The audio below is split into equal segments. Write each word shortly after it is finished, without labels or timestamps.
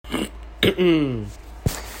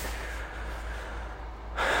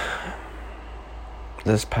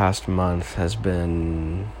This past month has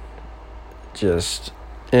been just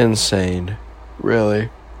insane, really.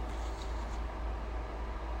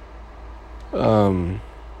 I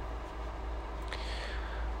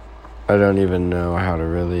don't even know how to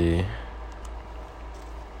really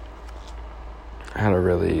I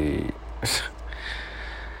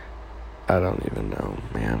don't even know,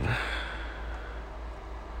 man.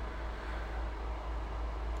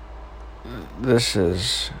 These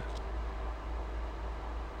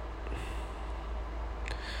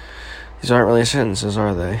aren't really sentences,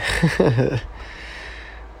 are they?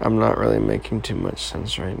 I'm not really making too much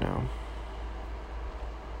sense right now.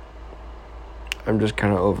 I'm just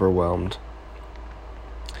kind of overwhelmed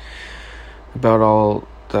about all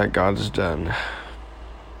that God has done.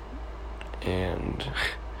 And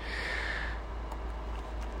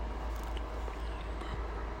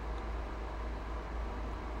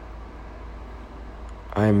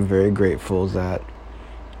I am very grateful that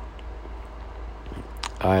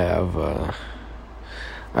I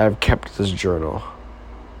have kept this journal.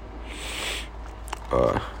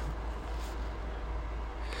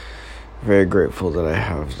 Very grateful that I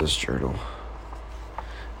have this journal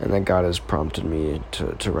and that God has prompted me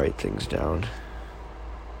to write things down.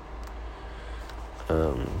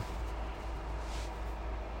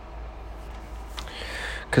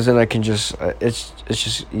 Because then I can just, it's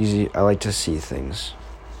just easy. I like to see things.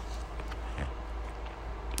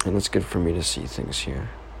 And it's good for me to see things here.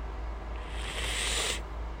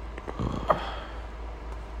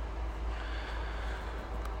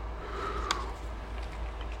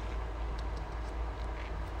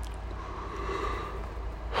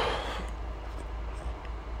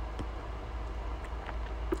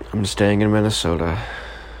 I'm staying in Minnesota,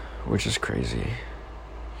 which is crazy.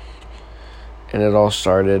 And it all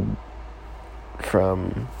started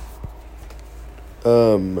from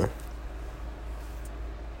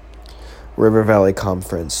River Valley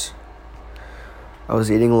Conference. I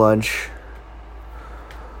was eating lunch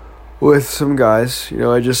with some guys.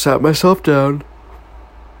 I just sat myself down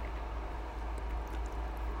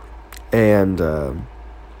and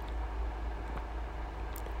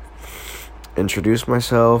introduced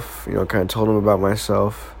myself, kind of told them about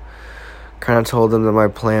myself. Kind of told them that my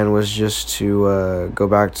plan was just to go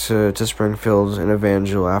back to Springfield and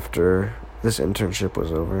Evangel after this internship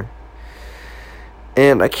was over.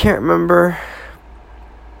 And I can't remember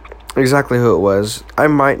exactly who it was. I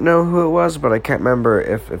might know who it was, but I can't remember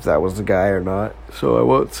if that was the guy or not, so I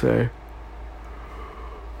won't say.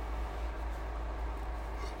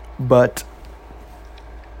 But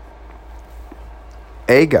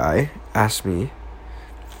a guy asked me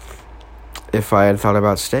if I had thought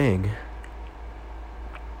about staying.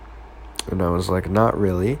 And I was like, not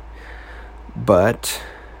really. But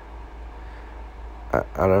I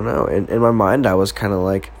don't know. In my mind, I was kind of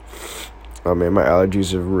like, oh man, my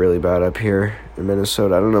allergies are really bad up here in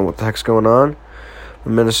Minnesota. I don't know what the heck's going on.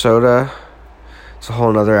 In Minnesota, it's a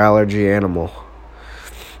whole nother allergy animal.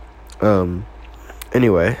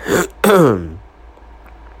 Anyway,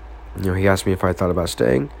 he asked me if I thought about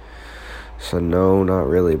staying. I said, no, not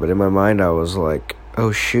really. But in my mind, I was like,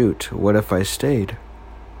 oh shoot, what if I stayed?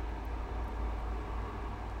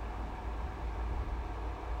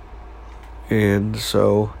 And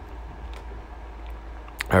so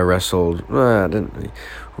I wrestled. I didn't really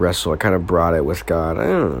wrestle. I kind of brought it with God. I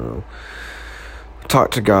don't know.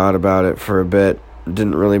 Talked to God about it for a bit.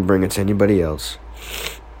 Didn't really bring it to anybody else.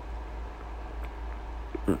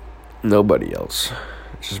 Nobody else.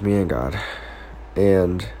 Just me and God.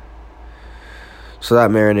 And so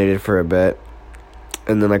that marinated for a bit.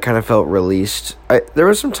 And then I kind of felt released. There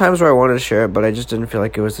were some times where I wanted to share it, but I just didn't feel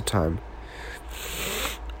like it was the time.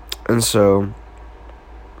 And so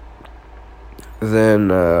then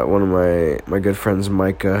one of my good friends,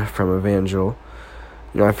 Micah from Evangel,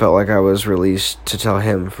 I felt like I was released to tell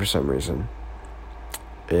him for some reason.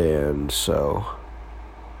 And so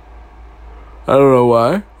I don't know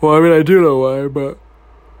why. Well, I mean, I do know why, but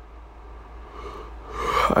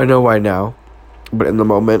I know why now. But in the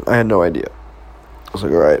moment, I had no idea. I was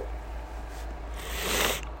like, all right.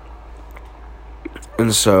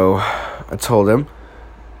 And so I told him.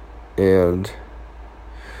 And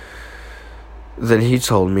then he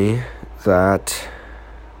told me that,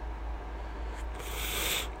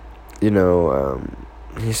 he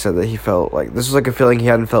said that he felt like, this was like a feeling he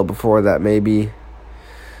hadn't felt before, that maybe,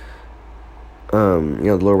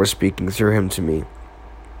 the Lord was speaking through him to me.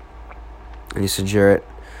 And he said, Jarrett,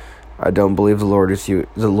 I don't believe the Lord with you.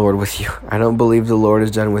 I don't believe the Lord is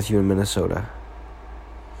done with you in Minnesota.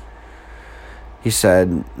 he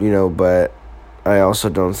said, but I also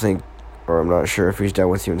don't think, or I'm not sure if he's done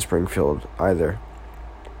with you in Springfield either.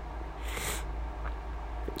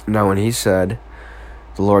 Now, when he said,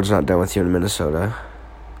 the Lord's not done with you in Minnesota,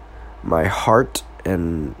 my heart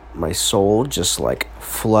and my soul just,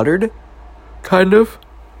 fluttered, kind of.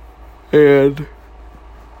 And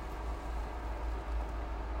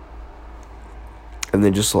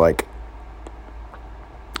then just,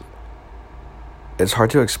 it's hard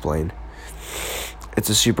to explain. It's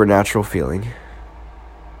a supernatural feeling.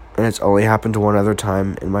 And it's only happened one other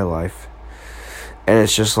time in my life. And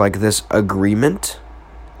it's just this agreement,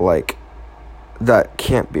 that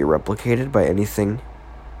can't be replicated by anything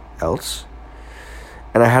else.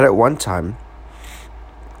 And I had it one time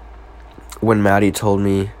when Maddie told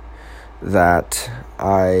me that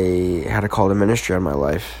I had a call to ministry on my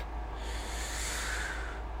life.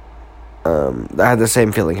 I had the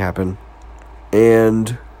same feeling happen.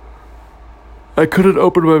 And I couldn't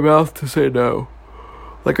open my mouth to say no.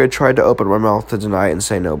 I tried to open my mouth to deny it and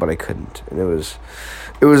say no, but I couldn't. And it was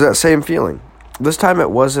that same feeling. This time it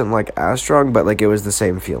wasn't as strong, but it was the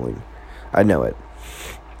same feeling. I know it.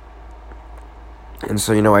 And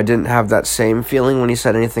so, I didn't have that same feeling when he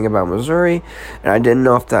said anything about Missouri, and I didn't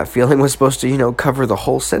know if that feeling was supposed to, cover the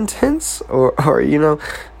whole sentence, or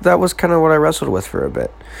that was kind of what I wrestled with for a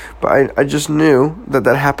bit. But I just knew that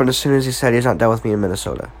happened as soon as he said he's not done with me in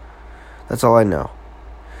Minnesota. That's all I know.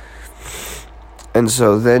 And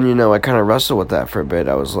so then, I kind of wrestled with that for a bit.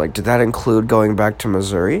 I was like, did that include going back to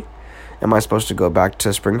Missouri? Am I supposed to go back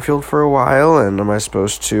to Springfield for a while? And am I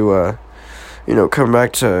supposed to, come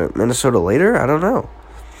back to Minnesota later? I don't know.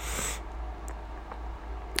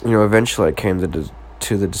 Eventually I came to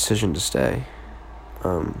the decision to stay.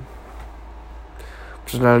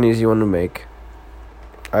 Which is not an easy one to make.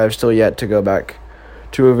 I have still yet to go back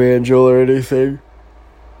to Evangel or anything.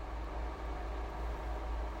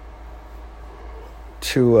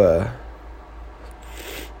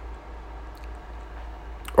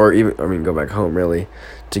 Or even, go back home, really,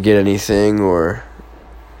 to get anything, or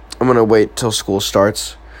I'm going to wait till school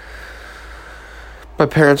starts. My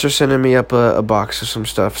parents are sending me up a box of some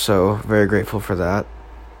stuff, so very grateful for that.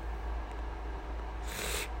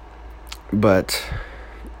 But,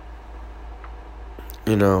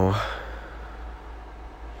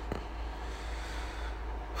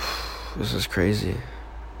 this is crazy.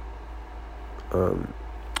 I'm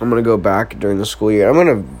going to go back during the school year. I'm going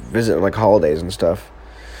to visit, holidays and stuff,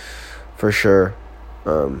 for sure.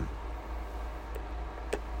 And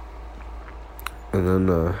then,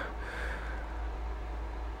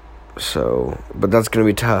 but that's going to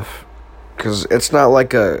be tough, because it's not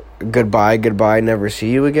a goodbye, never see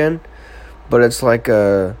you again, but it's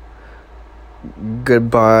a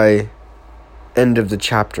goodbye, end of the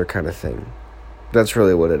chapter kind of thing. That's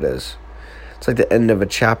really what it is. It's the end of a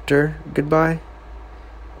chapter, goodbye.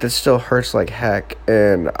 That still hurts like heck,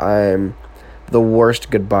 and I'm the worst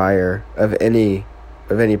goodbyer of any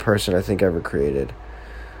person I think ever created.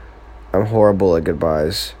 I'm horrible at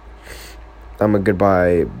goodbyes. I'm a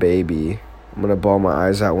goodbye baby. I'm gonna bawl my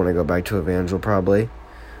eyes out when I go back to Evangel, probably.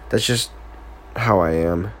 That's just how I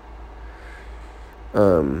am.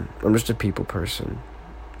 I'm just a people person.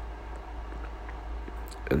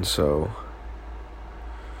 And so,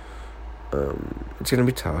 it's gonna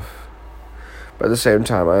be tough. But at the same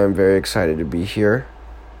time, I am very excited to be here.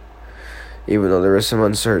 Even though there is some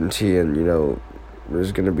uncertainty and,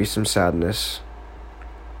 there's gonna be some sadness.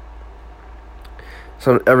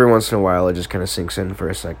 So every once in a while, it just kind of sinks in for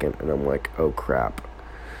a second, and I'm like, oh crap.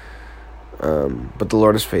 But the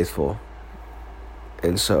Lord is faithful.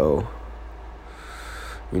 And so,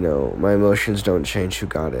 my emotions don't change who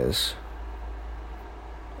God is.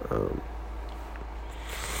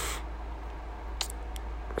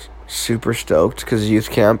 Super stoked, because youth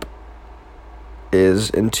camp is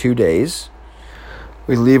in 2 days.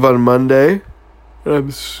 We leave on Monday. Yeah.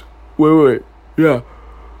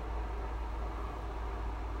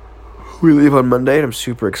 We leave on Monday, and I'm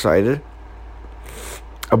super excited.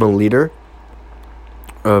 I'm a leader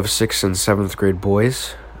of 6th and 7th grade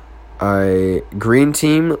boys. Green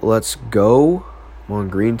team, let's go. I'm on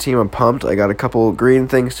green team. I'm pumped. I got a couple green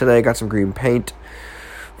things today. I got some green paint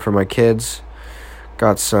for my kids.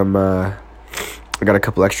 Got some, I got a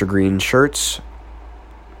couple extra green shirts.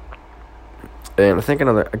 And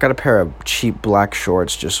I got a pair of cheap black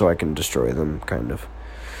shorts just so I can destroy them, kind of.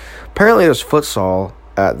 Apparently there's futsal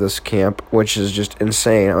at this camp, which is just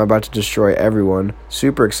insane. I'm about to destroy everyone.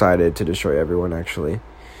 Super excited to destroy everyone, actually.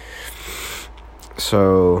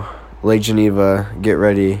 So, Lake Geneva, get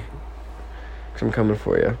ready, 'cause I'm coming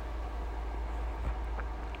for you.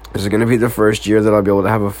 This is going to be the first year that I'll be able to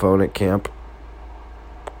have a phone at camp.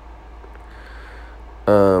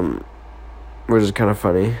 which is kind of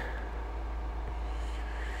funny.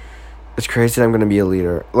 It's crazy that I'm gonna be a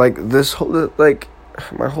leader. Like this whole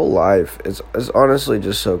my whole life is honestly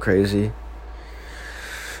just so crazy.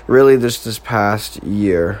 Really, this past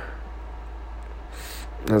year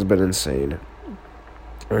has been insane.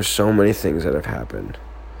 There's so many things that have happened.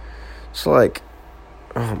 It's like,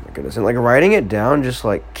 oh my goodness, and like writing it down just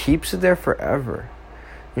like keeps it there forever.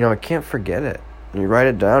 You know, I can't forget it. When you write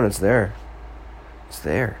it down, it's there. It's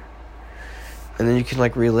there. And then you can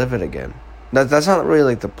like relive it again. That's not really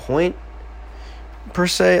like the point per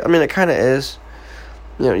se. I mean, it kind of is.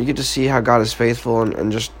 You know, you get to see how God is faithful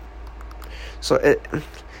and just so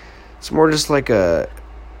it's more just like a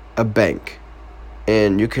bank,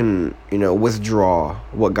 and you can, you know, withdraw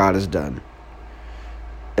what God has done.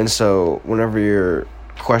 And so whenever you're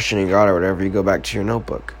questioning God or whatever, you go back to your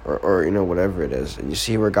notebook or you know, whatever it is, and you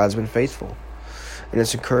see where God's been faithful, and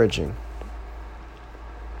it's encouraging.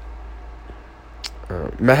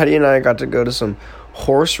 Maddie and I got to go to some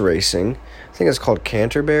horse racing. I think it's called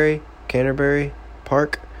Canterbury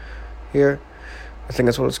Park here. I think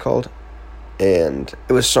that's what it's called. And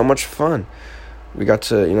it was so much fun. We got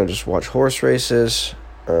to, you know, just watch horse races,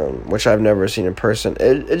 which I've never seen in person.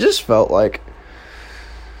 It just felt like,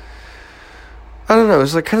 I don't know, it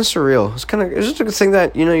was like kind of surreal. It was just a thing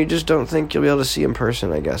that, you know, you just don't think you'll be able to see in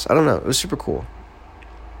person, I guess. I don't know. It was super cool.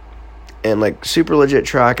 And like super legit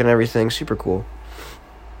track and everything, super cool.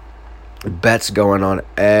 Bets going on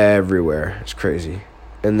everywhere. It's crazy.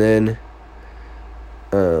 And then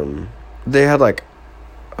they had like,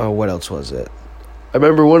 oh, what else was it? I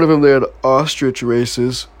remember one of them, they had ostrich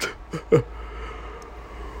races. I'm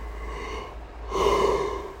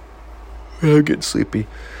getting sleepy.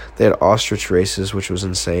 They had ostrich races, which was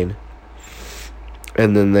insane.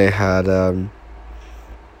 And then they had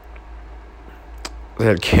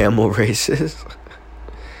camel races.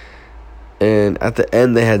 And at the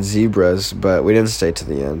end, they had zebras, but we didn't stay to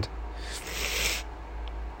the end.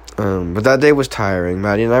 But that day was tiring.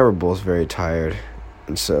 Maddie and I were both very tired.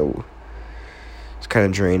 And so it's kind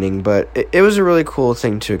of draining. But it was a really cool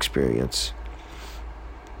thing to experience.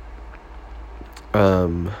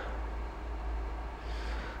 The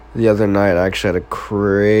other night, I actually had a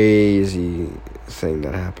crazy thing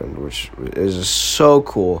that happened, which is just so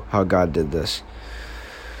cool how God did this.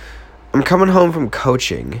 I'm coming home from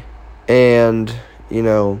coaching. And, you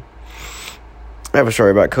know, I have a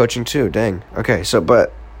story about coaching too. Dang. Okay,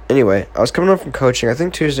 but anyway, I was coming home from coaching, I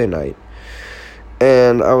think Tuesday night.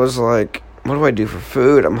 And I was like, what do I do for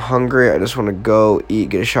food? I'm hungry. I just want to go eat,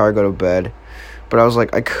 get a shower, go to bed. But I was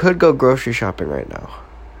like, I could go grocery shopping right now.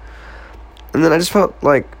 And then I just felt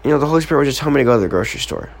like, you know, the Holy Spirit was just telling me to go to the grocery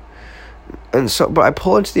store. And so, but I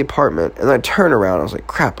pull into the apartment, and I turn around. I was like,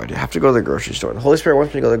 crap, I have to go to the grocery store. The Holy Spirit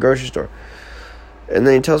wants me to go to the grocery store. And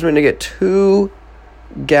then he tells me to get 2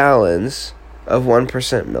 gallons of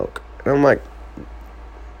 1% milk. And I'm like,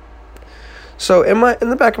 so in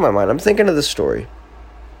the back of my mind, I'm thinking of this story.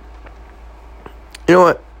 You know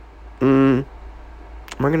what? Am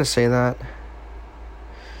I going to say that?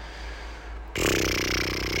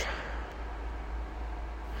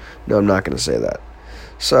 No, I'm not going to say that.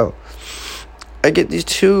 So, I get these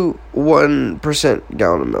 2 1%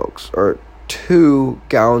 gallon of milks, or 2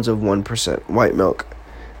 gallons of 1% white milk.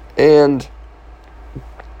 And,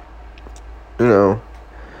 you know,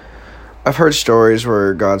 I've heard stories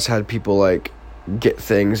where God's had people, like, get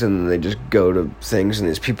things and they just go to things and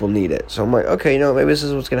these people need it. So I'm like, okay, you know, maybe this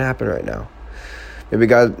is what's going to happen right now.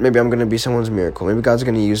 Maybe I'm going to be someone's miracle. Maybe God's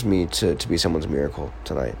going to use me to be someone's miracle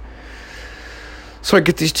tonight. So I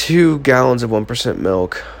get these 2 gallons of 1%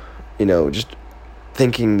 milk, you know, just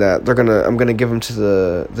thinking that I'm going to give them to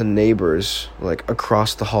the neighbors, like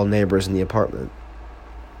across the hall neighbors in the apartment.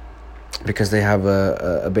 Because they have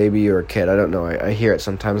a baby or a kid. I don't know. I hear it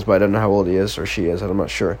sometimes, but I don't know how old he is or she is. I'm not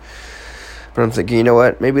sure. But I'm thinking, you know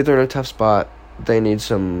what? Maybe they're in a tough spot. They need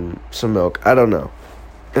some milk. I don't know.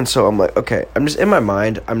 And so I'm like, okay. I'm just, in my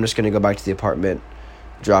mind, I'm just going to go back to the apartment,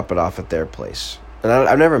 drop it off at their place. And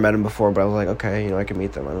I've never met them before, but I was like, okay, you know, I can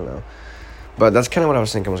meet them. I don't know. But that's kind of what I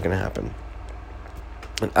was thinking was going to happen.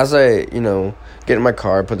 And as I, you know, get in my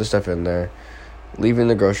car, put the stuff in there, leaving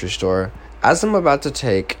the grocery store, as I'm about to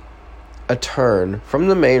take a turn from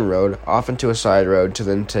the main road off into a side road to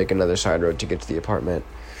then take another side road to get to the apartment,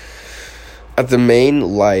 at the main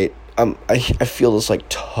light, I feel this like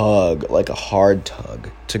tug, like a hard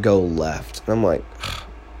tug to go left. And I'm like,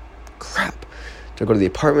 crap. Do I go to the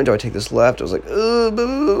apartment? Do I take this left? I was like,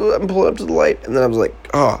 I'm pulling up to the light. And then I was like,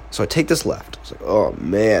 oh. So I take this left. I was like, oh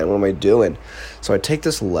man, what am I doing? So I take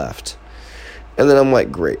this left. And then I'm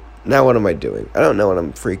like, great. Now what am I doing? I don't know what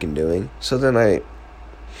I'm freaking doing. So then I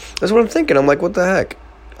That's what I'm thinking. I'm like, what the heck?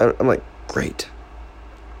 I'm like, great.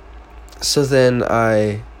 So then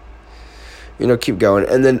I, keep going.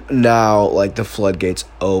 And then now, like, the floodgates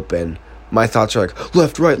open. My thoughts are like,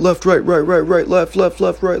 left, right, left, right, right, right, right, left, left,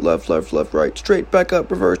 left, right, left, left, left, right, straight, back up,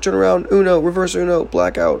 reverse, turn around, uno, reverse, uno,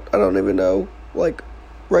 blackout. I don't even know. Like,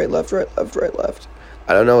 right, left, right, left, right, left.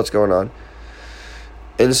 I don't know what's going on.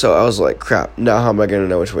 And so I was like, crap, now how am I going to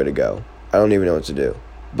know which way to go? I don't even know what to do.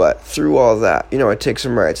 But through all that, I take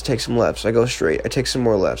some rights, I take some lefts, I go straight, I take some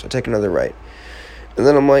more lefts, I take another right. And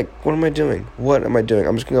then I'm like, what am I doing? What am I doing?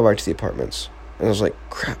 I'm just going to go back to the apartments. And I was like,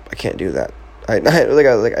 crap, I can't do that. I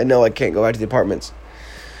know I can't go back to the apartments.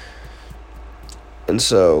 And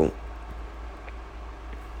so,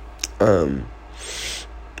 I'm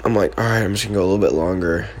like, all right, I'm just going to go a little bit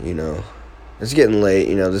longer, It's getting late,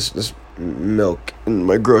 this milk and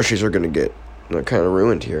my groceries are going to get kind of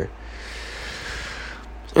ruined here.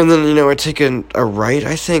 And then, I take a right,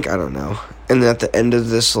 I think. I don't know. And then at the end of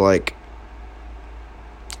this, like,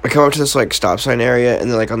 I come up to this, like, stop sign area. And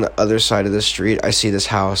then, like, on the other side of the street, I see this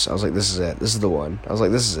house. I was like, this is it. This is the one. I was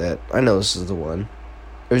like, this is it. I know this is the one.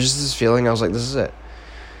 It was just this feeling. I was like, this is it.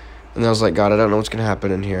 And then I was like, God, I don't know what's going to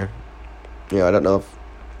happen in here. I don't know if...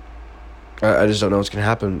 I just don't know what's going to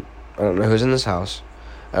happen. I don't know who's in this house.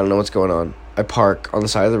 I don't know what's going on. I park on the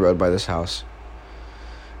side of the road by this house.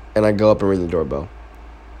 And I go up and ring the doorbell.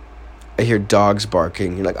 I hear dogs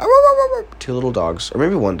barking. You're like, arr, arr, arr, 2 little dogs. Or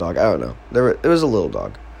maybe 1 dog. I don't know. It was a little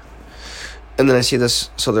dog. And then I see this.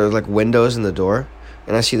 So there's like windows in the door.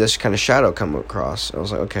 And I see this kind of shadow come across. And I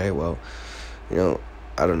was like, okay, well, I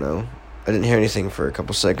don't know. I didn't hear anything for a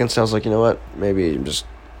couple seconds. And I was like, you know what? Maybe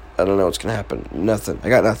I don't know what's going to happen. Nothing. I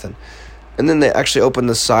got nothing. And then they actually opened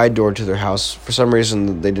the side door to their house. For some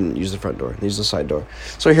reason, they didn't use the front door. They used the side door.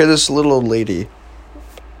 So I hear this little old lady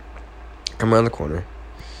come around the corner.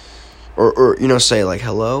 Or say, like,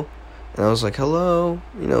 hello. And I was like, hello.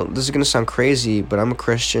 This is going to sound crazy, but I'm a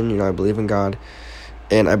Christian. I believe in God.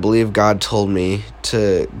 And I believe God told me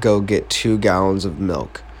to go get 2 gallons of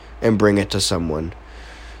milk and bring it to someone.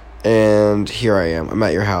 And here I am. I'm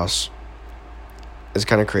at your house. It's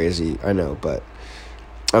kind of crazy, I know, but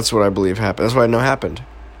that's what I believe happened. That's what I know happened.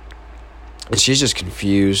 And she's just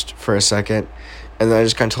confused for a second. And then I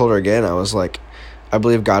just kind of told her again. I was like, I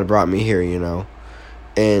believe God brought me here,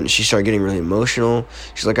 And she started getting really emotional.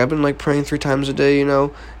 She's like, I've been, like, praying 3 times a day,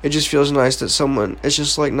 It just feels nice that it's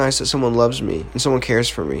just, like, nice that someone loves me and someone cares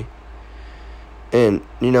for me. And,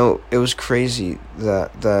 it was crazy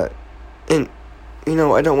that, and,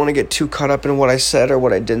 I don't want to get too caught up in what I said or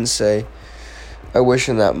what I didn't say. I wish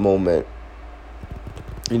in that moment,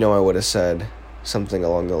 I would have said something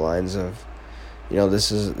along the lines of,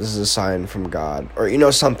 this is a sign from God.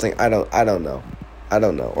 Or, something, I don't know. I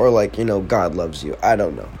don't know. Or like, God loves you. I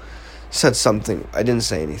don't know. Said something. I didn't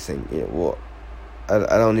say anything. I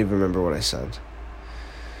don't even remember what I said.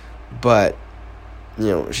 But,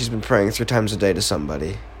 she's been praying 3 times a day to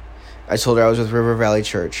somebody. I told her I was with River Valley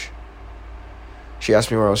Church. She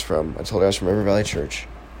asked me where I was from. I told her I was from River Valley Church.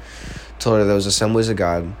 Told her there was Assemblies of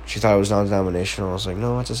God. She thought it was non-denominational. I was like,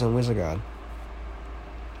 no, it's Assemblies of God.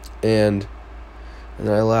 And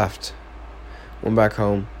then I left. Went back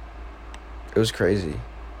home. It was crazy.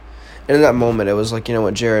 And in that moment, it was like, you know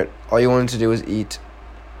what, Jarrett, all you wanted to do was eat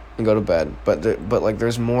and go to bed. But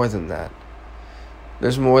there's more than that.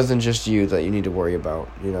 There's more than just you that you need to worry about,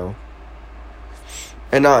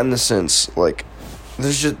 And not in the sense, like,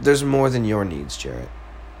 there's more than your needs, Jarrett.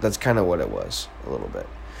 That's kind of what it was, a little bit.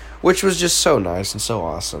 Which was just so nice and so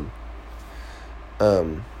awesome.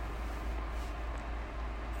 And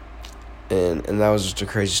that was just a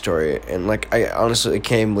crazy story. And, like, I honestly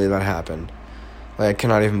can't even believe that happened. Like, I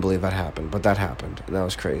cannot even believe that happened. But that happened. And that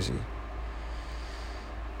was crazy.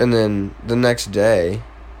 And then the next day...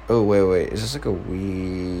 Oh, wait. Is this like a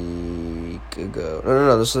week ago?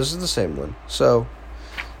 No. This is the same one. So,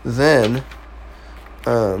 then...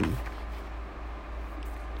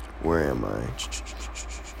 Where am I?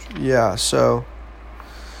 Yeah, so...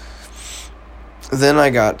 Then I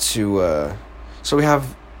got to... So we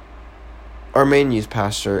have... Our main youth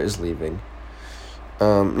pastor is leaving.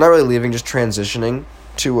 Not really leaving, just transitioning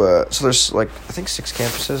to... So there's, like, I think 6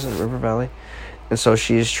 campuses in River Valley. And so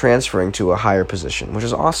she's transferring to a higher position, which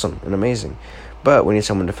is awesome and amazing. But we need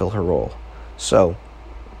someone to fill her role. So,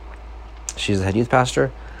 she's the head youth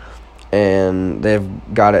pastor. And they've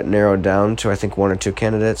got it narrowed down to, I think, 1 or 2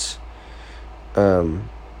 candidates. And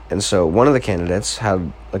so one of the candidates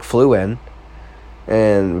flew in.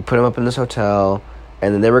 And we put him up in this hotel.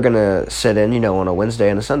 And then they were going to sit in, on a Wednesday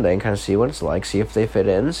and a Sunday and kind of see what it's like. See if they fit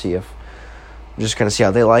in. Just kind of see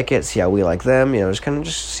how they like it. See how we like them.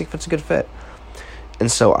 Just see if it's a good fit.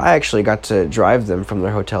 And so I actually got to drive them from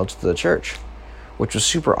their hotel to the church, which was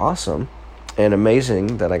super awesome and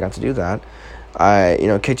amazing that I got to do that. I,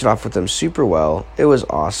 kicked it off with them super well. It was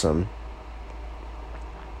awesome.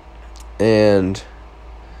 And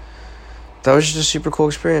that was just a super cool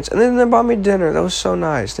experience. And then they bought me dinner. That was so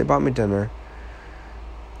nice. They bought me dinner.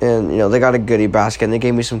 And, they got a goodie basket, and they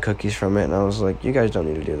gave me some cookies from it. And I was like, you guys don't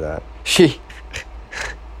need to do that.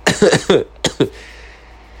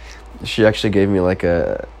 She actually gave me, like,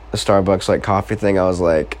 a Starbucks, like, coffee thing. I was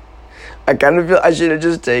like, I kind of feel I should have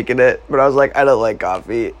just taken it. But I was like, I don't like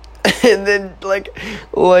coffee. And then, like,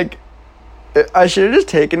 I should have just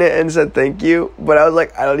taken it and said thank you. But I was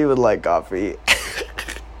like, I don't even like coffee.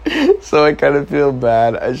 So I kind of feel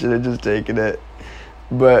bad. I should have just taken it.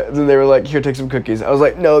 But then they were like, here, take some cookies. I was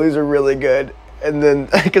like, no, these are really good. And then,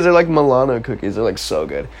 because they're like Milano cookies. They're like so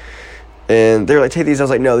good. And they were like, take these. I was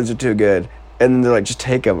like, no, these are too good. And then they're like, just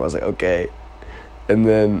take them. I was like, okay. And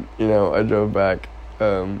then, I drove back.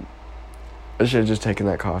 I should have just taken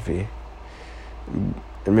that coffee.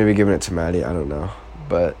 And maybe given it to Maddie. I don't know.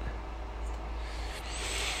 But,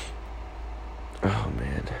 oh,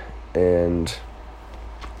 man. And,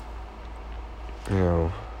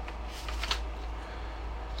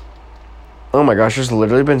 oh my gosh, there's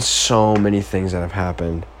literally been so many things that have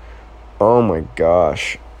happened. Oh my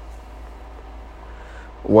gosh.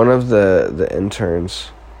 One of the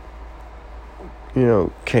interns,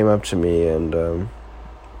 came up to me and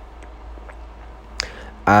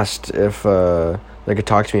asked if they could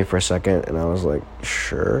talk to me for a second, and I was like,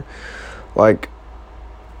 sure. Like,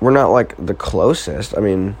 we're not like the closest. I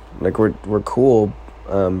mean, like we're cool,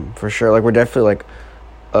 for sure. Like we're definitely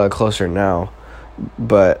like closer now.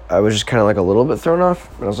 But I was just kind of like a little bit thrown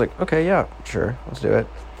off. And I was like, okay, yeah, sure, let's do it.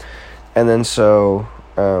 And then so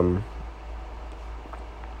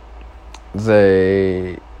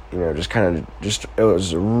they, just kind of it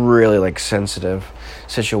was a really like sensitive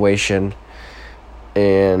situation.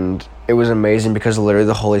 And it was amazing because literally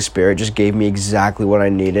the Holy Spirit just gave me exactly what I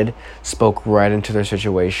needed, spoke right into their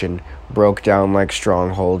situation, broke down like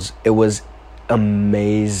strongholds. It was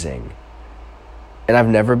amazing. And I've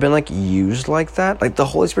never been, like, used like that. Like, the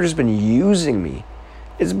Holy Spirit has been using me.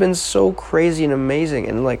 It's been so crazy and amazing.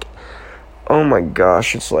 And, like, oh, my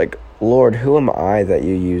gosh. It's like, Lord, who am I that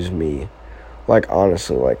you use me? Like,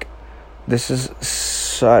 honestly, like, this is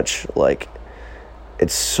such, like,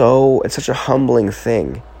 it's such a humbling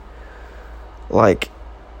thing. Like,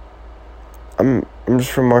 I'm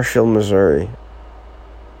just from Marshall, Missouri.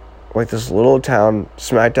 Like, this little town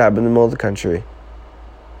smack dab in the middle of the country.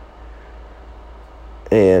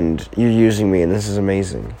 And you're using me, and this is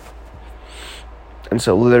amazing. And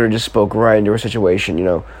so literally just spoke right into her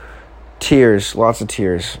situation, tears, lots of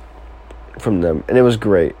tears from them. And it was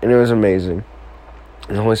great, and it was amazing.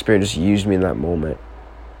 And the Holy Spirit just used me in that moment.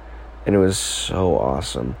 And it was so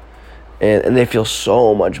awesome. And they feel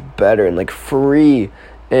so much better and, like, free.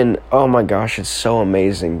 And, oh my gosh, it's so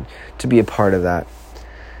amazing to be a part of that.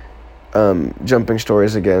 Jumping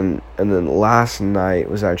stories again, and then last night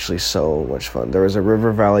was actually so much fun. There was a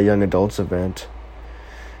River Valley Young Adults event,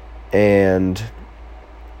 and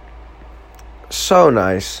so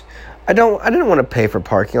nice. I didn't want to pay for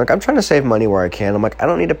parking. Like, I'm trying to save money where I can. I'm like, I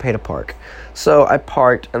don't need to pay to park. So I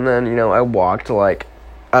parked, and then, I walked, like,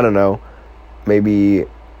 I don't know, maybe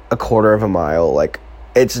a quarter of a mile. Like,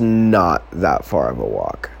 it's not that far of a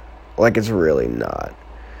walk. Like, it's really not.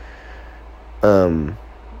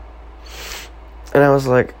 And I was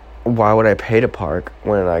like, why would I pay to park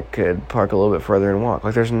when I could park a little bit further and walk?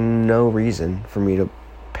 Like, there's no reason for me to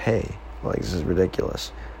pay. Like, this is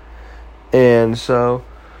ridiculous. And so,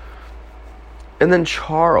 and then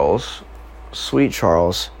Charles, sweet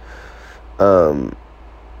Charles,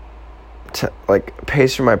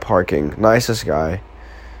 pays for my parking. Nicest guy.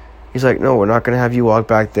 He's like, no, we're not going to have you walk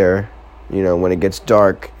back there, when it gets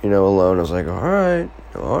dark, alone. I was like, all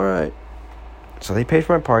right. So they paid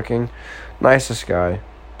for my parking. Nicest guy.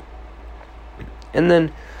 And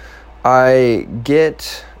then we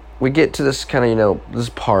get to this kind of, this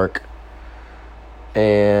park.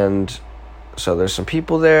 And so there's some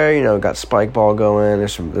people there, got spike ball going.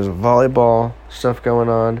 There's a volleyball stuff going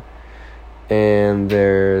on. And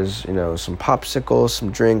there's, some popsicles,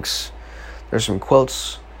 some drinks. There's some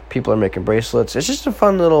quilts. People are making bracelets. It's just a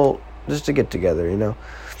fun little, just to get together,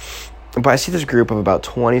 But I see this group of about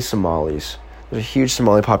 20 Somalis. There's a huge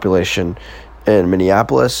Somali population in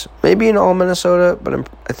Minneapolis, maybe in all Minnesota, but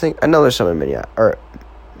I know there's some in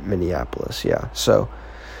Minneapolis, yeah. So,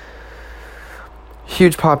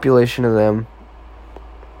 huge population of them,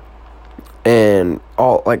 and a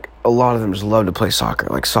lot of them just love to play soccer.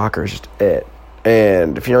 Like, soccer is just it.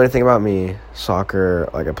 And if you know anything about me, soccer,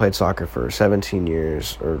 like I played soccer for 17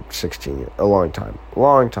 years or 16 years, a long time.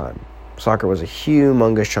 Soccer was a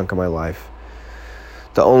humongous chunk of my life.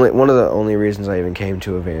 One of the only reasons I even came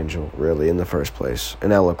to Evangel, really, in the first place. And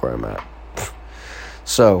now look where I'm at.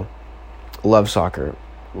 So, love soccer.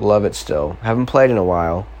 Love it still. Haven't played in a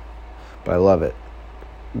while, but I love it.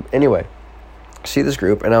 Anyway, see this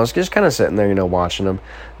group, and I was just kind of sitting there, watching them.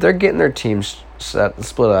 They're getting their teams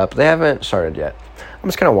split up. They haven't started yet. I'm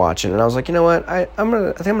just kind of watching, and I was like, you know what? I think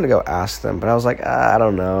I'm gonna go ask them. But I was like, I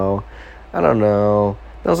don't know. And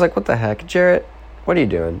I was like, what the heck, Jarrett? What are you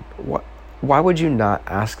doing? Why would you not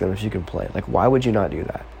ask them if you can play? Like, why would you not do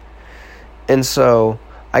that? And so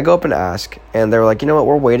I go up and ask, and they're like, you know what?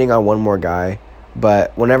 We're waiting on one more guy,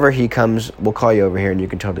 but whenever he comes, we'll call you over here, and you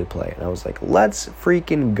can totally play. And I was like, let's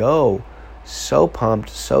freaking go. So pumped,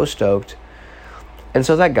 so stoked. And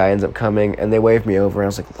so that guy ends up coming, and they waved me over, and I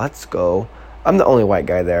was like, let's go. I'm the only white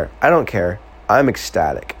guy there. I don't care. I'm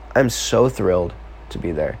ecstatic. I'm so thrilled to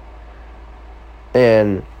be there.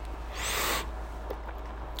 And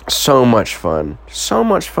so much fun. Like,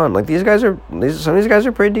 some of these guys are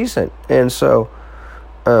pretty decent. And so,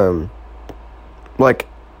 I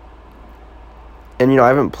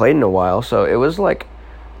haven't played in a while, so it was like,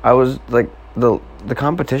 I was like, the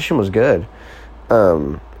competition was good.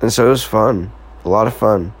 And so it was fun. A lot of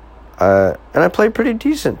fun. And I played pretty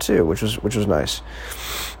decent too, which was nice.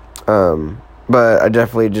 But I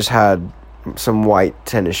definitely just had some white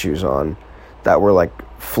tennis shoes on that were like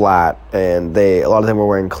flat, and a lot of them were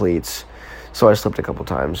wearing cleats. So I slipped a couple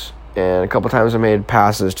times. And a couple times I made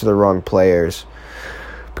passes to the wrong players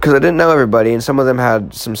because I didn't know everybody, and some of them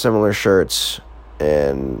had some similar shirts.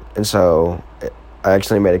 And so I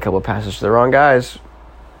actually made a couple passes to the wrong guys.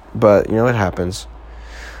 But, it happens.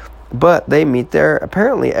 But they meet there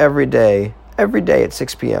apparently every day at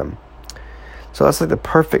 6 p.m. So that's like the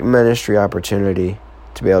perfect ministry opportunity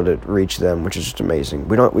to be able to reach them, which is just amazing.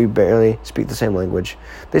 We barely speak the same language.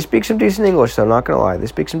 They speak some decent English, though, not gonna lie. They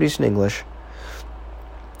speak some decent English.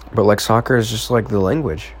 But like, soccer is just like the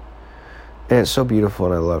language. And it's so beautiful,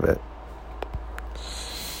 and I love it.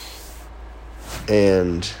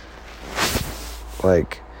 And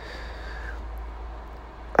like,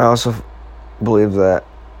 I also believe that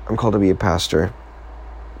I'm called to be a pastor.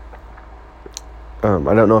 I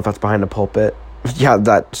don't know if that's behind a pulpit. Yeah,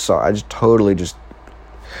 I just totally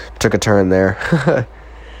took a turn there. I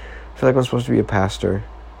feel like I'm supposed to be a pastor.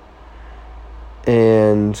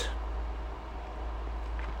 And,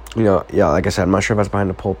 like I said, I'm not sure if that's behind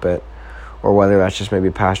a pulpit or whether that's just maybe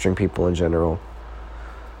pastoring people in general.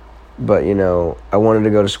 But, I wanted to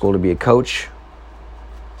go to school to be a coach.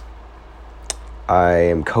 I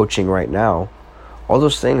am coaching right now. All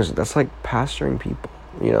those things, that's like pastoring people,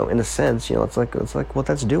 in a sense, it's like what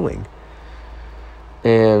that's doing.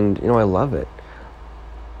 And, I love it.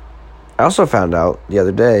 I also found out the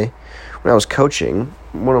other day when I was coaching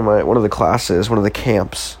one of the classes, one of the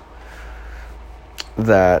camps,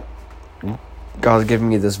 that God's giving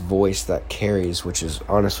me this voice that carries, which is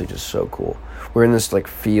honestly just so cool. We're in this like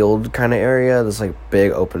field kind of area, this like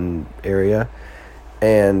big open area,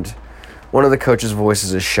 and one of the coach's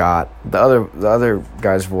voices is shot. The other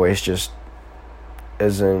guy's voice just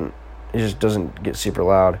doesn't get super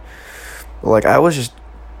loud. Like, I was just,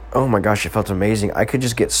 oh my gosh, it felt amazing. I could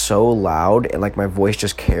just get so loud, and like my voice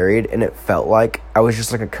just carried, and it felt like I was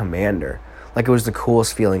just like a commander. Like, it was the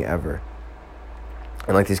coolest feeling ever.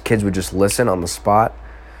 And like, these kids would just listen on the spot,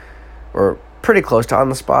 or pretty close to on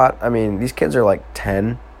the spot. I mean, these kids are like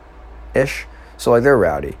 10-ish, so like, they're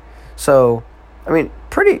rowdy. So, I mean,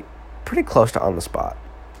 pretty close to on the spot.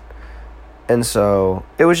 And so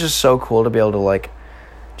it was just so cool to be able to like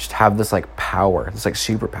just have this like power, this like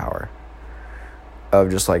superpower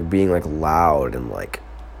of just like being like loud and like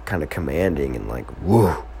kind of commanding and like, woo.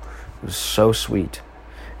 It was so sweet.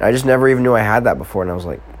 And I just never even knew I had that before, and I was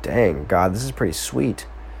like, dang, God, this is pretty sweet.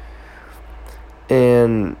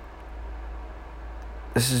 And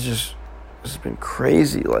this has been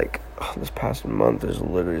crazy. Like, this past month has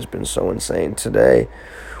literally just been so insane. Today,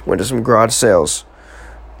 went to some garage sales.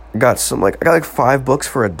 I got like 5 books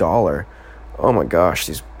for $1. Oh my gosh,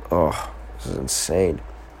 this is insane.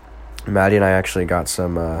 Maddie and I actually got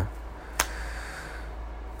some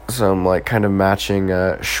like kind of matching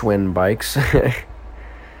Schwinn bikes.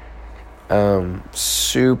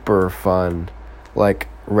 Super fun, like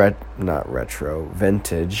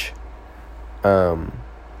vintage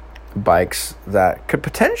bikes that could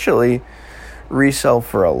potentially resell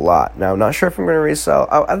for a lot. Now, I'm not sure if I'm going to resell.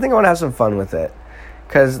 I think I want to have some fun with it,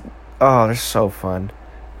 because they're so fun,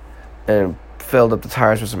 and filled up the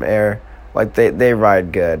tires with some air. Like, they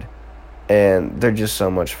ride good, and they're just so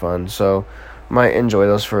much fun. So might enjoy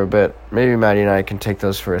those for a bit. Maybe Maddie and I can take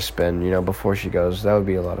those for a spin, before she goes. That would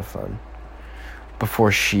be a lot of fun.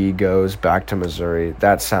 Before she goes back to Missouri.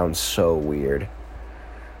 That sounds so weird.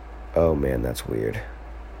 Oh man, that's weird.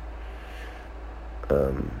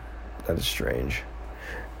 That is strange.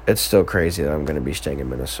 It's still crazy that I'm going to be staying in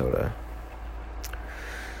Minnesota.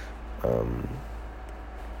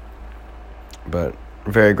 But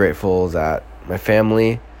very grateful that my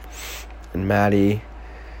family and Maddie,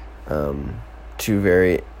 two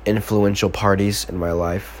very influential parties in my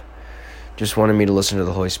life, just wanted me to listen to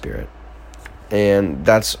the Holy Spirit. And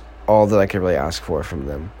that's all that I could really ask for from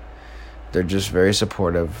them. They're just very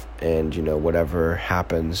supportive, and, whatever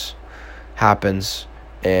happens,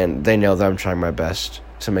 and they know that I'm trying my best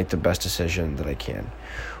to make the best decision that I can,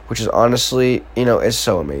 which is honestly, is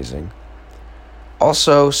so amazing.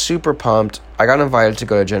 Also, super pumped. I got invited to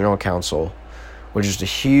go to General Council, which is a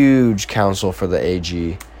huge council for the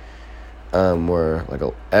AG, where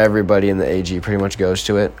everybody in the AG pretty much goes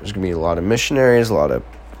to it. There's going to be a lot of missionaries, a lot of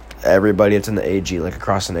everybody that's in the AG,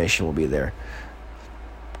 across the nation, will be there.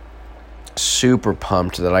 Super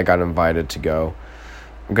pumped that I got invited to go.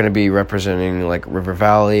 I'm going to be representing River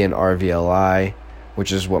Valley and RVLI,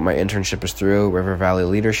 which is what my internship is through, River Valley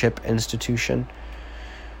Leadership Institution.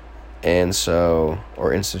 And so,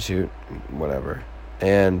 or institute, whatever.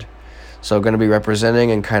 And so going to be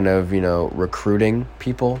representing and kind of, recruiting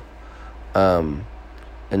people. And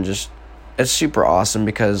just, it's super awesome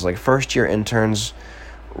because first year interns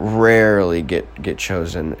rarely get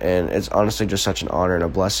chosen. And it's honestly just such an honor and a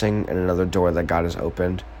blessing and another door that God has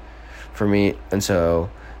opened for me. And so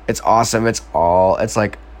it's awesome. It's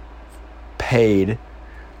paid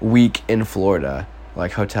week in Florida,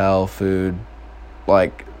 hotel, food,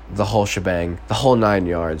 the whole shebang, the whole 9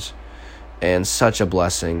 yards, and such a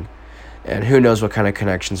blessing. And who knows what kind of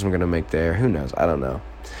connections I'm going to make there. Who knows? I don't know.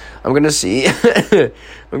 I'm going to see. I'm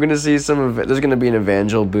going to see some of it. There's going to be an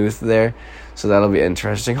evangel booth there, so that'll be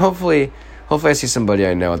interesting. Hopefully I see somebody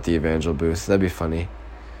I know at the evangel booth. That'd be funny.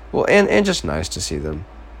 Well, and just nice to see them.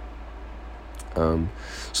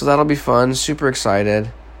 So that'll be fun. Super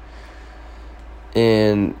excited.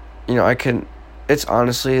 And, it's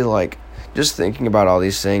honestly just thinking about all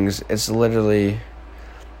these things, it's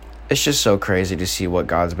just so crazy to see what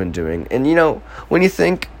God's been doing. And, when you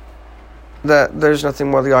think that there's nothing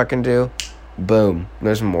more that God can do, boom,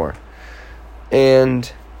 there's more.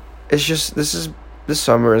 And it's just, this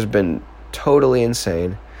summer has been totally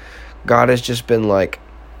insane. God has just been,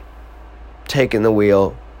 taking the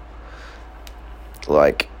wheel.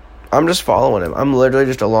 I'm just following him. I'm literally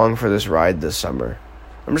just along for this ride this summer.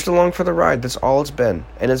 I'm just along for the ride. That's all it's been.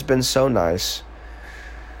 And it's been so nice.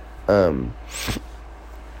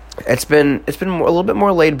 It's been a little bit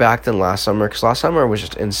more laid back than last summer, because last summer was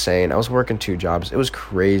just insane. I was working 2 jobs. It was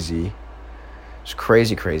crazy. It was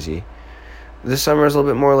crazy. This summer is a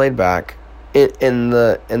little bit more laid back in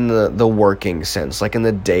the working sense, in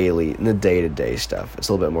the day-to-day stuff. It's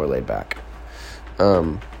a little bit more laid back.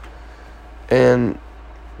 And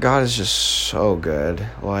God is just so good.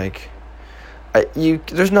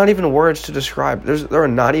 There's not even words to describe. There are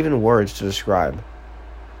not even words to describe.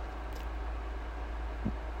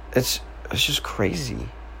 It's just crazy.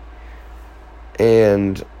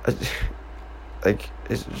 And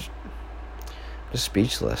it's just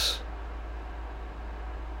speechless.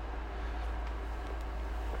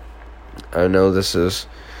 I know this is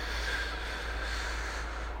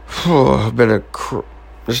been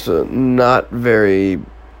just a not very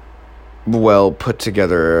well put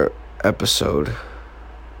together episode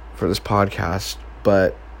for this podcast,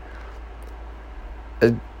 but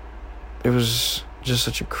it was just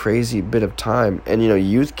such a crazy bit of time. And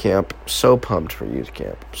youth camp, so pumped for youth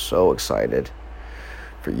camp, so excited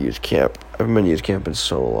for youth camp. I haven't been to youth camp in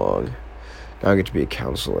so long. Now I get to be a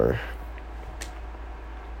counselor.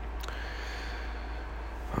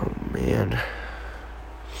 Oh man,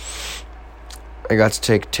 I got to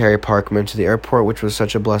take Terry Parkman to the airport, which was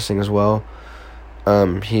such a blessing as well.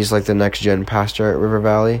 He's the next gen pastor at River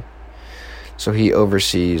Valley. So he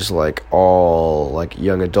oversees all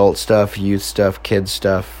young adult stuff, youth stuff, kids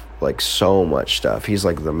stuff, so much stuff. He's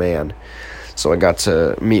the man. So I got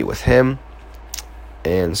to meet with him.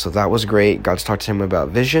 And so that was great. Got to talk to him about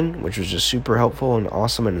vision, which was just super helpful and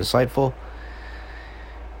awesome and insightful.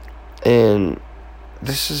 And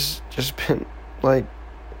this has just been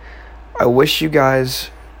I wish you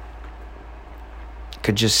guys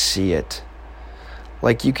could just see it.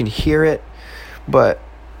 You can hear it, but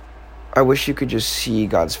I wish you could just see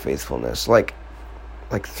God's faithfulness,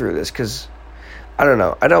 through this, because I don't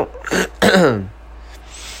know.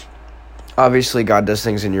 obviously God does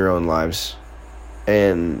things in your own lives,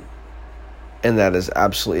 and that is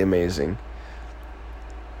absolutely amazing.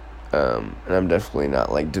 And I'm definitely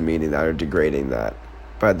not like demeaning that or degrading that,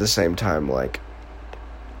 but at the same time, like,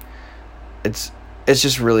 it's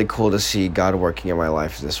just really cool to see God working in my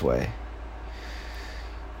life this way.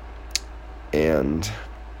 And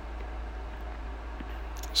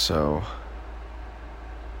so,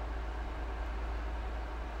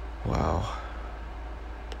 wow.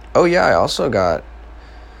 Oh yeah, I also got,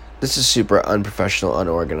 this is super unprofessional,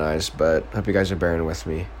 unorganized, but hope you guys are bearing with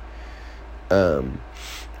me.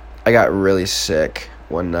 I got really sick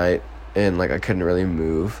one night, and like I couldn't really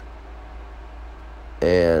move,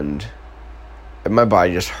 and my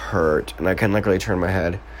body just hurt, and I couldn't like really turn my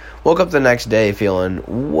head. Woke up the next day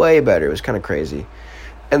feeling way better. It was kind of crazy.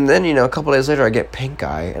 And then, a couple days later I get pink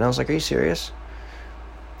eye, and I was like, are you serious?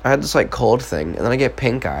 I had this like cold thing, and then I get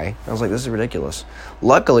pink eye. I was like, this is ridiculous.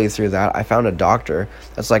 Luckily through that, I found a doctor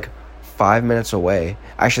that's like 5 minutes away.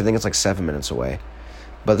 Actually, I think it's like 7 minutes away.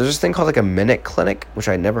 But there's this thing called like a minute clinic, which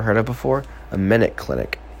I never heard of before. A minute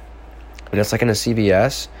clinic. And it's like in a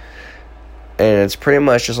CVS. And it's pretty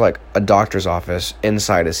much just like a doctor's office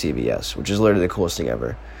inside a CVS, which is literally the coolest thing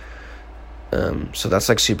ever. So that's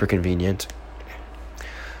like super convenient.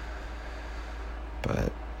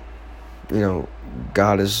 But,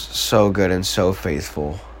 God is so good and so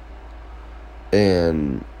faithful.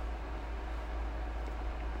 And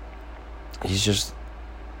he's just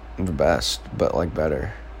the best, but like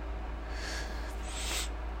better.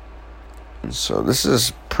 And so this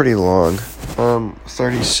is pretty long.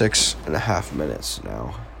 36 and a half minutes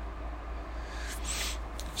now.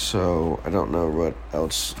 So I don't know what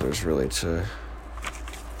else there's really to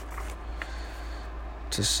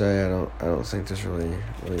say. I don't think there's really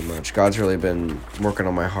much. God's really been working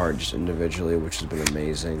on my heart just individually, which has been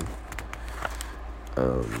amazing.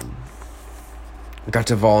 Got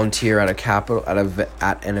to volunteer at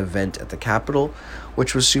an event at the Capitol,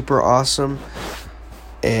 which was super awesome.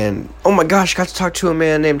 And oh my gosh, got to talk to a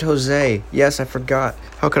man named Jose. Yes, I forgot.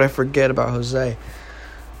 How could I forget about Jose?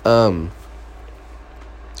 There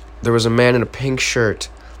was a man in a pink shirt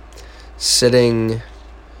sitting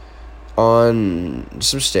on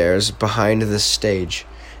some stairs behind this stage.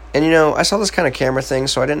 And I saw this kind of camera thing,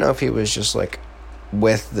 so I didn't know if he was just like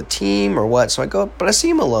with the team or what. So I go up, but I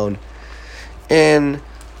see him alone. And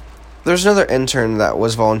there's another intern that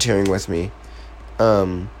was volunteering with me.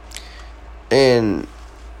 And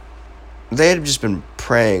they had just been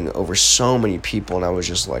praying over so many people, and I was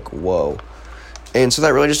just like, whoa. And so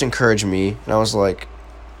that really just encouraged me. And I was like,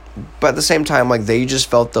 but at the same time, like, they just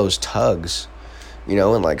felt those tugs,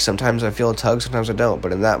 and like sometimes I feel a tug, sometimes I don't.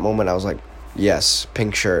 But in that moment, I was like, yes,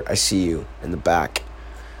 pink shirt, I see you in the back.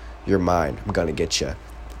 You're mine. I'm gonna get you.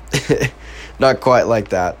 Not quite like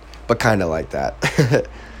that, but kind of like that.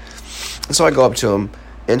 And so I go up to him,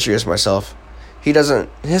 introduce myself.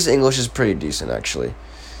 His English is pretty decent, actually.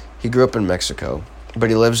 He grew up in Mexico, but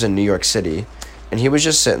he lives in New York City. And he was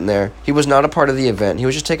just sitting there. He was not a part of the event. He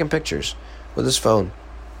was just taking pictures with his phone.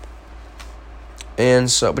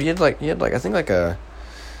 And so, but he had I think like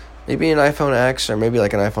maybe an iPhone X or maybe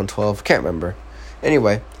like an iPhone 12. Can't remember.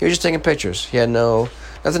 Anyway, he was just taking pictures. He had nothing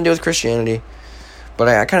to do with Christianity. But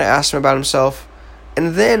I kind of asked him about himself.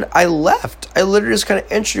 And then I left. I literally just kind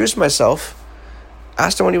of introduced myself,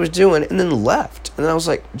 asked him what he was doing, and then left. And then I was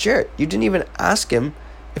like, Jarrett, you didn't even ask him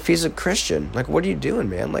if he's a Christian. Like, what are you doing,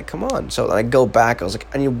 man? Like, come on. So I go back. I was like,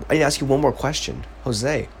 I need to ask you one more question.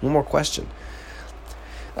 Jose, one more question.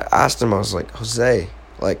 I asked him, I was like, Jose,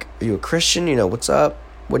 like, are you a Christian? What's up?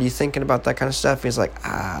 What are you thinking about that kind of stuff? He's like,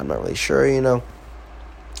 I'm not really sure,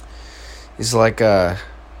 He's like, I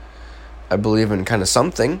believe in kind of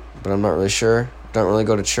something, but I'm not really sure. Don't really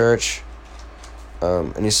go to church.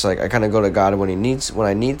 And he's like, I kind of go to God when I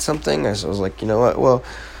need something. I was like, you know what? Well,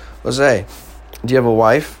 Jose, do you have a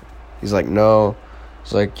wife? He's like, no.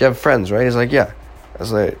 He's like, you have friends, right? He's like, yeah. I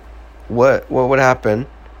was like, what would happen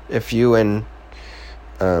if you and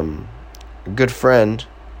a good friend,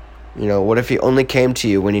 what if he only came to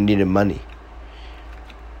you when he needed money?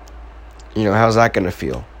 How's that going to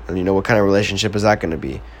feel? And what kind of relationship is that going to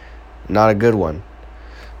be? Not a good one.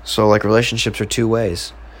 So like relationships are two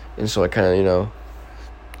ways. And so I kind of,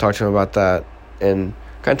 talked to him about that and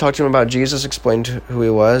kind of talked to him about Jesus, explained who he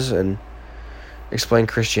was and explained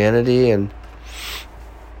Christianity, and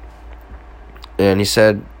he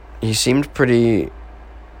said he seemed pretty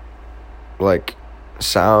like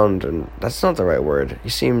sound, and that's not the right word. He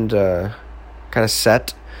seemed kind of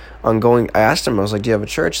set on going. I asked him, I was like, do you have a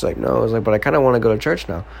church? He's like, no. I was like, but I kind of want to go to church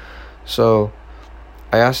now. So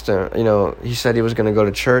I asked him, he said he was going to go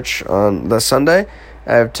to church on the Sunday,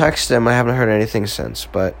 I've texted him. I haven't heard anything since,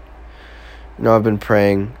 but I've been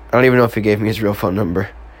praying. I don't even know if he gave me his real phone number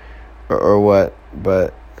or what,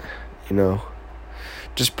 but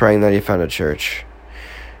just praying that he found a church,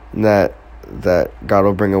 and that God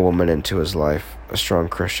will bring a woman into his life, a strong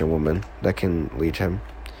Christian woman that can lead him.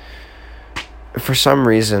 For some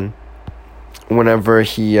reason, whenever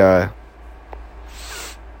he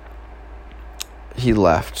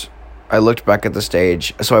left, I looked back at the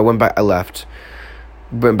stage. So I went back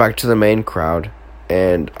to the main crowd,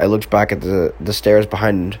 and I looked back at the stairs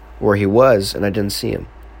behind where he was, and I didn't see him.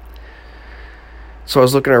 So I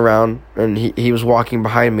was looking around, and he was walking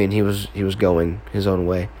behind me, and he was going his own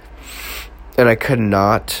way. And I could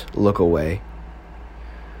not look away.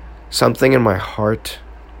 Something in my heart,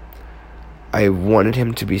 I wanted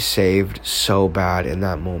him to be saved so bad in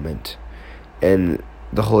that moment. And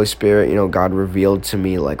the Holy Spirit, God revealed to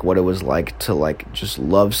me what it was like to just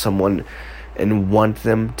love someone and want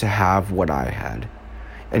them to have what I had.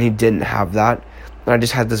 And he didn't have that. And I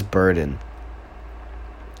just had this burden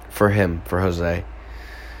for him, for Jose.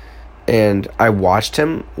 And I watched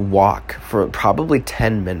him walk for probably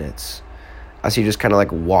 10 minutes as he just kind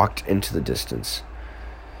of walked into the distance.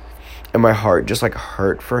 And my heart just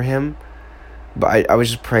hurt for him. But I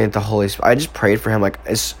was just praying at the Holy Spirit. I just prayed for him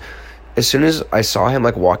as soon as I saw him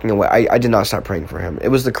walking away, I did not stop praying for him. It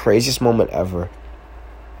was the craziest moment ever.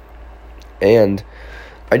 And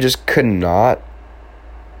I just could not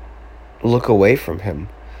look away from him.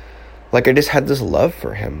 I just had this love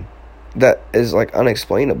for him that is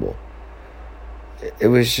unexplainable. It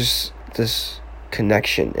was just this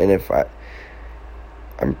connection. And if I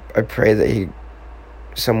pray that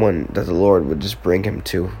that the Lord would just bring him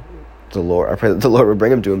to the Lord. I pray that the Lord would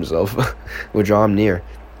bring him to himself, would draw him near.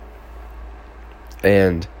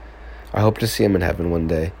 And I hope to see him in heaven one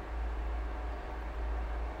day,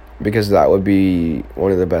 because that would be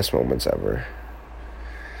one of the best moments ever.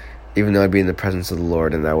 Even though I'd be in the presence of the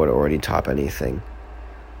Lord, and that would already top anything.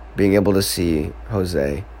 Being able to see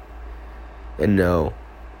Jose and know,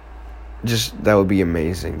 that would be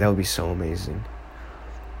amazing. That would be so amazing.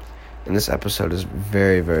 And this episode is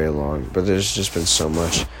very, very long, but there's just been so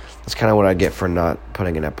much. That's kind of what I get for not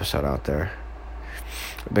putting an episode out there.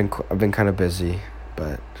 I've been kind of busy,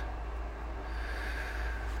 but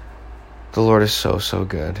the Lord is so, so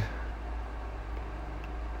good.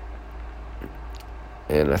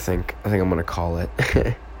 And I think I'm gonna call it.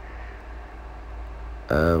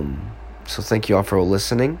 So thank you all for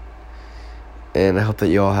listening, and I hope that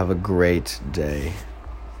you all have a great day.